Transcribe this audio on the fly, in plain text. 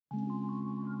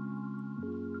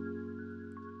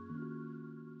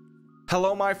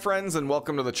Hello my friends and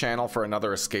welcome to the channel for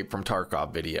another Escape from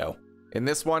Tarkov video. In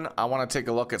this one, I want to take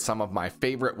a look at some of my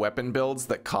favorite weapon builds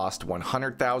that cost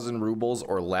 100,000 rubles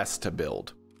or less to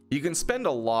build. You can spend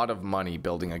a lot of money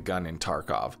building a gun in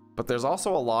Tarkov, but there's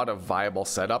also a lot of viable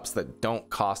setups that don't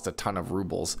cost a ton of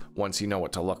rubles once you know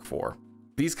what to look for.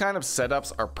 These kind of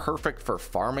setups are perfect for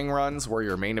farming runs where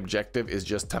your main objective is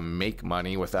just to make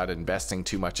money without investing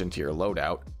too much into your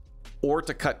loadout, or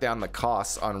to cut down the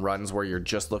costs on runs where you're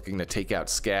just looking to take out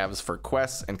scavs for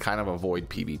quests and kind of avoid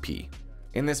PvP.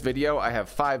 In this video, I have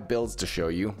 5 builds to show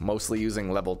you, mostly using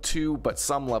level 2 but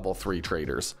some level 3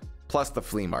 traders, plus the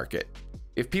flea market.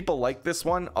 If people like this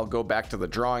one, I'll go back to the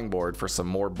drawing board for some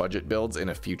more budget builds in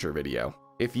a future video.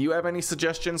 If you have any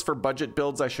suggestions for budget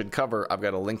builds I should cover, I've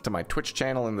got a link to my Twitch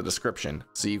channel in the description,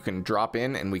 so you can drop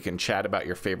in and we can chat about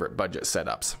your favorite budget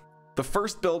setups. The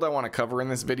first build I want to cover in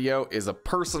this video is a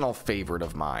personal favorite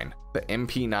of mine, the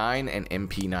MP9 and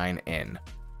MP9N.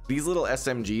 These little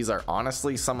SMGs are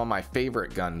honestly some of my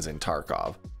favorite guns in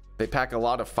Tarkov. They pack a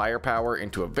lot of firepower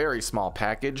into a very small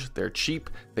package, they're cheap,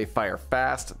 they fire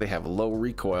fast, they have low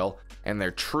recoil, and they're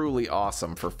truly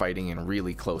awesome for fighting in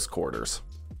really close quarters.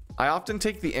 I often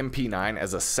take the MP9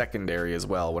 as a secondary as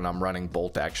well when I'm running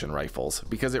bolt action rifles,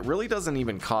 because it really doesn't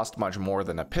even cost much more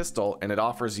than a pistol and it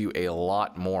offers you a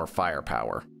lot more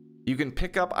firepower. You can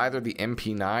pick up either the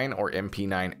MP9 or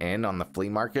MP9N on the flea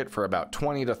market for about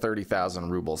 20 to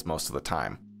 30,000 rubles most of the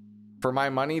time. For my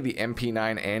money, the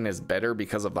MP9N is better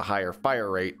because of the higher fire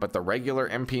rate, but the regular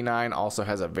MP9 also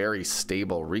has a very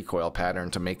stable recoil pattern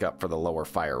to make up for the lower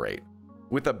fire rate.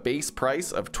 With a base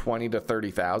price of 20 to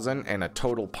 30,000 and a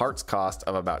total parts cost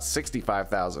of about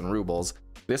 65,000 rubles,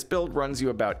 this build runs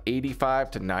you about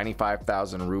 85 to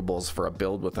 95,000 rubles for a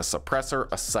build with a suppressor,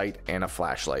 a sight, and a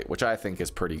flashlight, which I think is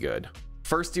pretty good.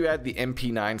 First you add the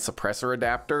MP9 suppressor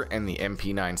adapter and the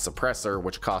MP9 suppressor,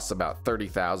 which costs about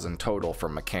 30,000 total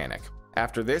from mechanic.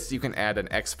 After this, you can add an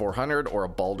X400 or a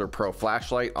Balder Pro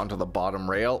flashlight onto the bottom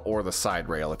rail or the side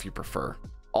rail if you prefer.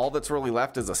 All that's really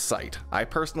left is a sight. I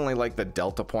personally like the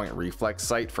Delta Point reflex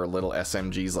sight for little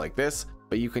SMGs like this,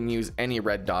 but you can use any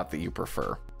red dot that you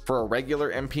prefer. For a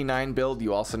regular MP9 build,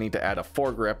 you also need to add a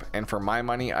foregrip, and for my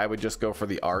money, I would just go for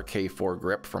the RK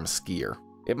foregrip from Skier.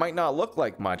 It might not look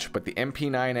like much, but the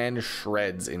MP9N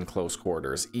shreds in close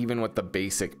quarters, even with the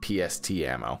basic PST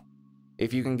ammo.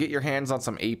 If you can get your hands on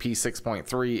some AP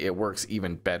 6.3, it works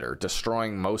even better,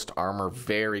 destroying most armor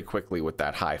very quickly with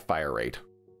that high fire rate.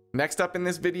 Next up in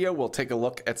this video, we'll take a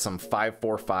look at some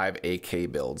 545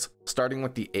 AK builds, starting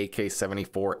with the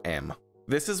AK-74M.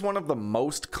 This is one of the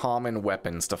most common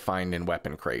weapons to find in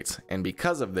weapon crates, and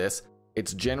because of this,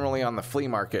 it's generally on the flea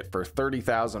market for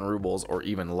 30,000 rubles or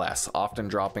even less, often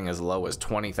dropping as low as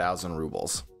 20,000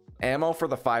 rubles. Ammo for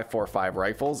the 545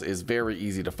 rifles is very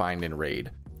easy to find in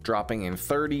raid, dropping in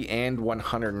 30 and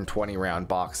 120 round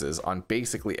boxes on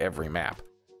basically every map.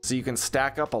 So you can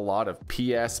stack up a lot of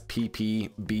PS,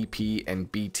 PP, BP,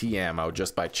 and BT ammo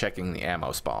just by checking the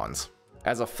ammo spawns.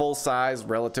 As a full-size,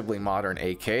 relatively modern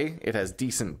AK, it has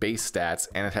decent base stats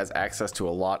and it has access to a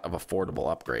lot of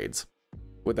affordable upgrades.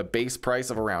 With a base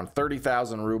price of around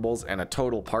 30,000 rubles and a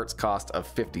total parts cost of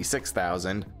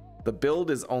 56,000, the build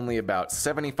is only about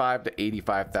 75 to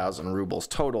 85,000 rubles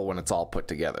total when it's all put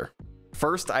together.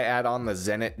 First, I add on the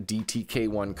Zenit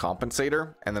DTK1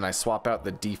 compensator, and then I swap out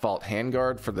the default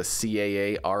handguard for the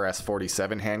CAA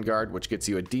RS47 handguard, which gets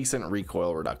you a decent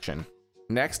recoil reduction.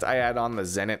 Next, I add on the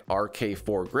Zenit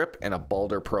RK4 grip and a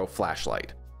Balder Pro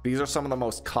flashlight. These are some of the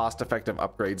most cost-effective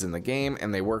upgrades in the game,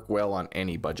 and they work well on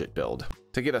any budget build.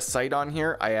 To get a sight on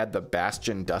here, I add the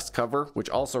Bastion dust cover, which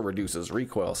also reduces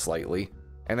recoil slightly,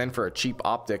 and then for a cheap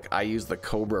optic, I use the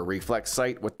Cobra reflex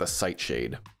sight with the sight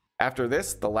shade. After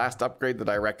this, the last upgrade that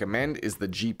I recommend is the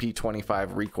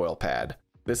GP25 recoil pad.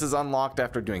 This is unlocked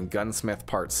after doing Gunsmith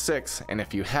Part 6, and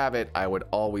if you have it, I would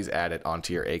always add it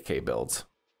onto your AK builds.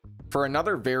 For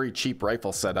another very cheap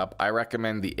rifle setup, I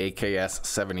recommend the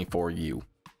AKS-74U.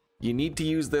 You need to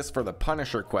use this for the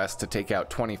Punisher quest to take out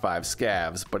 25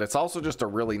 scavs, but it's also just a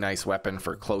really nice weapon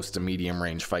for close to medium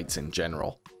range fights in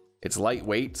general. It's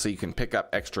lightweight, so you can pick up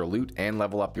extra loot and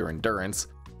level up your endurance.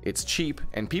 It's cheap,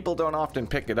 and people don't often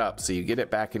pick it up, so you get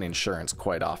it back in insurance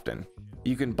quite often.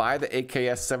 You can buy the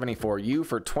AKS-74U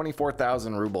for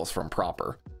 24,000 rubles from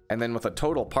Proper, and then with a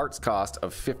total parts cost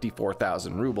of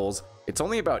 54,000 rubles, it's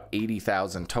only about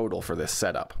 80,000 total for this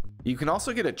setup. You can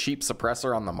also get a cheap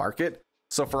suppressor on the market,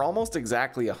 so for almost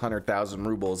exactly 100,000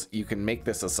 rubles, you can make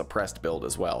this a suppressed build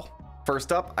as well.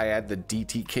 First up, I add the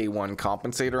DTK1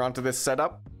 compensator onto this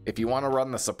setup. If you want to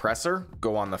run the suppressor,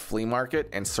 go on the flea market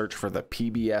and search for the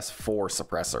PBS4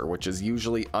 suppressor, which is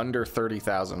usually under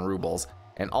 30,000 rubles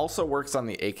and also works on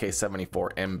the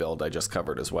AK-74M build I just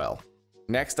covered as well.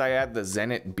 Next, I add the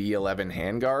Zenit B11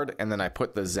 handguard, and then I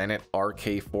put the Zenit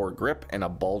RK4 grip and a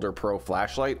Balder Pro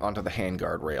flashlight onto the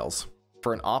handguard rails.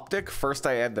 For an optic, first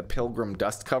I add the Pilgrim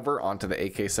dust cover onto the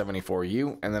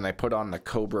AK-74U, and then I put on the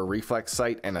Cobra reflex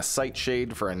sight and a sight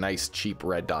shade for a nice cheap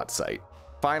red dot sight.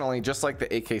 Finally, just like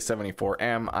the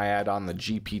AK-74M, I add on the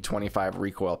GP25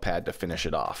 recoil pad to finish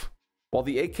it off. While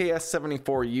the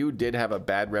AKS-74U did have a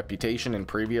bad reputation in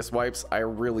previous wipes, I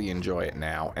really enjoy it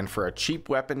now, and for a cheap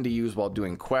weapon to use while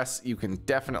doing quests, you can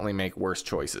definitely make worse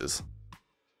choices.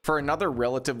 For another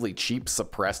relatively cheap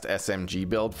suppressed SMG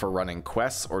build for running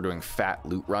quests or doing fat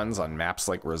loot runs on maps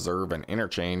like Reserve and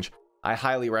Interchange, I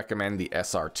highly recommend the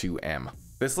SR2M.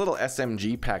 This little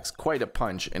SMG packs quite a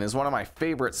punch and is one of my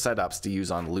favorite setups to use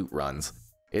on loot runs.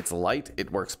 It's light,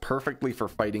 it works perfectly for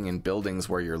fighting in buildings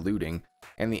where you're looting,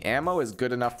 and the ammo is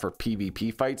good enough for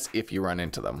PvP fights if you run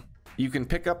into them. You can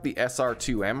pick up the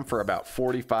SR2M for about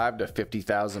 45 to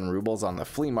 50,000 rubles on the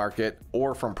flea market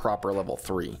or from proper level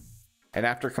 3. And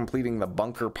after completing the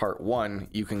bunker part 1,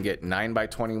 you can get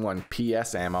 9x21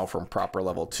 PS ammo from proper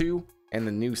level 2 and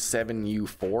the new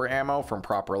 7U4 ammo from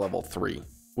proper level 3.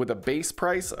 With a base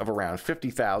price of around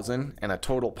 50,000 and a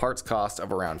total parts cost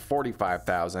of around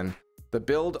 45,000, the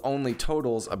build only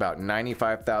totals about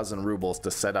 95,000 rubles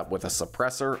to set up with a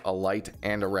suppressor, a light,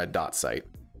 and a red dot sight.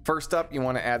 First up, you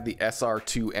want to add the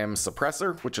SR2M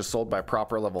suppressor, which is sold by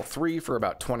proper level 3 for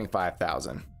about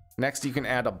 25,000. Next, you can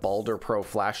add a Balder Pro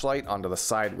flashlight onto the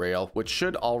side rail, which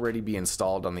should already be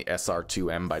installed on the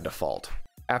SR2M by default.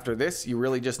 After this, you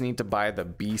really just need to buy the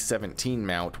B17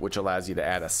 mount, which allows you to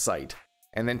add a sight,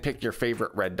 and then pick your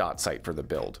favorite red dot sight for the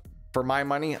build. For my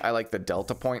money, I like the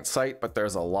Delta Point sight, but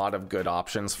there's a lot of good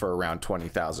options for around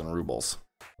 20,000 rubles.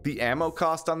 The ammo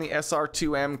cost on the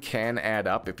SR2M can add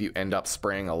up if you end up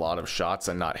spraying a lot of shots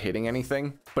and not hitting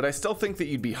anything, but I still think that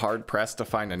you'd be hard pressed to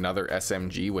find another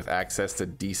SMG with access to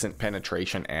decent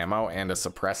penetration ammo and a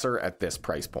suppressor at this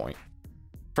price point.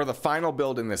 For the final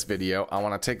build in this video, I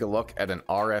want to take a look at an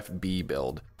RFB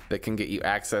build that can get you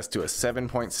access to a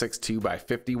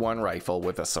 7.62x51 rifle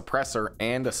with a suppressor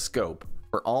and a scope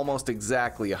for almost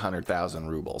exactly 100,000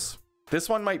 rubles. This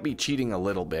one might be cheating a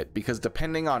little bit because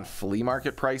depending on flea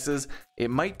market prices, it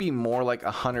might be more like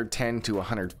 110 to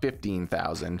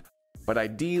 115,000, but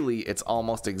ideally it's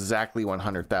almost exactly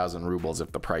 100,000 rubles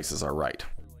if the prices are right.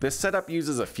 This setup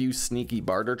uses a few sneaky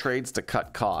barter trades to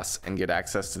cut costs and get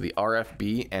access to the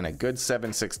RFB and a good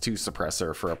 7.62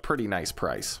 suppressor for a pretty nice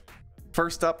price.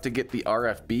 First up, to get the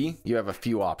RFB, you have a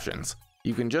few options.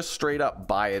 You can just straight up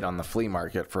buy it on the flea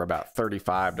market for about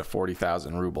 35 to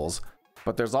 40,000 rubles,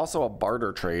 but there's also a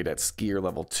barter trade at Skier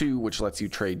level 2 which lets you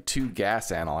trade 2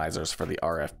 gas analyzers for the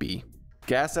RFB.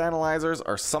 Gas analyzers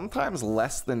are sometimes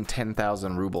less than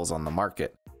 10,000 rubles on the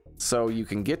market, so you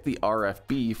can get the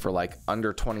RFB for like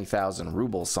under 20,000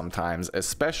 rubles sometimes,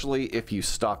 especially if you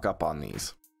stock up on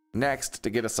these. Next,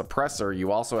 to get a suppressor,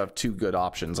 you also have 2 good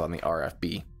options on the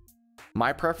RFB.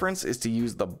 My preference is to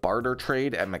use the barter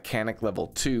trade at mechanic level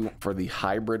 2 for the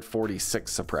hybrid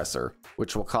 46 suppressor,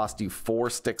 which will cost you 4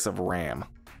 sticks of RAM.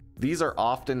 These are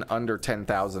often under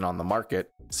 10,000 on the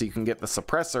market, so you can get the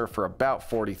suppressor for about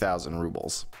 40,000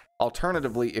 rubles.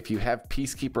 Alternatively, if you have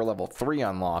Peacekeeper level 3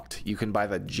 unlocked, you can buy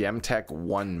the Gemtech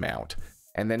 1 mount,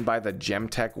 and then buy the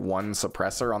Gemtech 1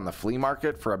 suppressor on the flea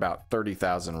market for about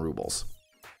 30,000 rubles.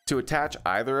 To attach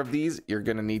either of these, you're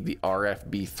going to need the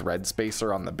RFB thread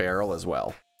spacer on the barrel as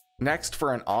well. Next,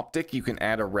 for an optic, you can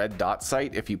add a red dot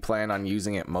sight if you plan on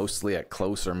using it mostly at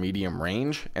close or medium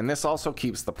range, and this also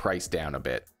keeps the price down a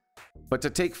bit. But to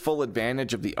take full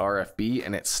advantage of the RFB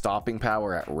and its stopping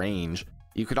power at range,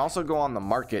 you can also go on the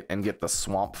market and get the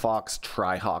Swamp Fox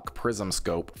Tri-Hawk Prism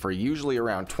Scope for usually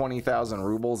around 20,000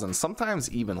 rubles and sometimes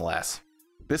even less.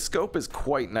 This scope is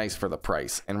quite nice for the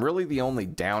price, and really the only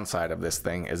downside of this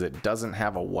thing is it doesn't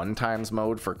have a 1x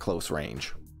mode for close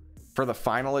range. For the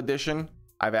final edition,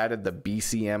 I've added the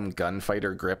BCM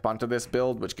Gunfighter grip onto this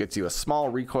build, which gets you a small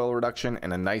recoil reduction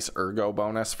and a nice ergo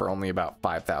bonus for only about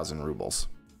 5,000 rubles.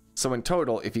 So in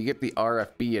total, if you get the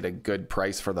RFB at a good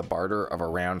price for the barter of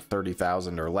around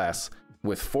 30,000 or less,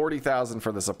 with 40,000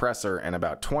 for the suppressor and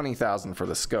about 20,000 for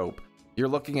the scope, you're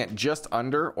looking at just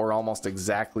under or almost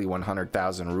exactly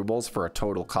 100,000 rubles for a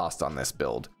total cost on this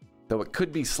build, though it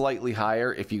could be slightly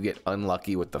higher if you get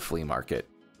unlucky with the flea market.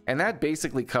 And that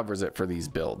basically covers it for these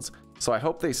builds, so I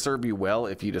hope they serve you well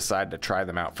if you decide to try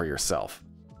them out for yourself.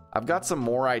 I've got some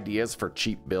more ideas for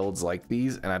cheap builds like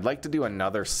these, and I'd like to do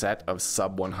another set of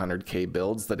sub 100k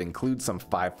builds that include some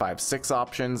 5.56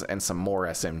 options and some more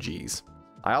SMGs.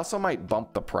 I also might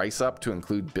bump the price up to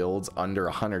include builds under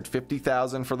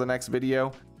 150,000 for the next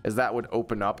video, as that would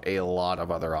open up a lot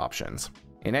of other options.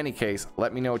 In any case,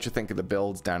 let me know what you think of the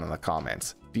builds down in the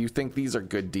comments. Do you think these are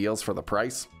good deals for the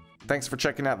price? Thanks for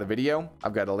checking out the video.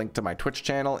 I've got a link to my Twitch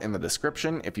channel in the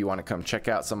description if you want to come check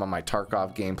out some of my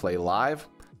Tarkov gameplay live.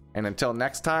 And until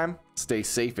next time, stay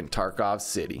safe in Tarkov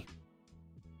City.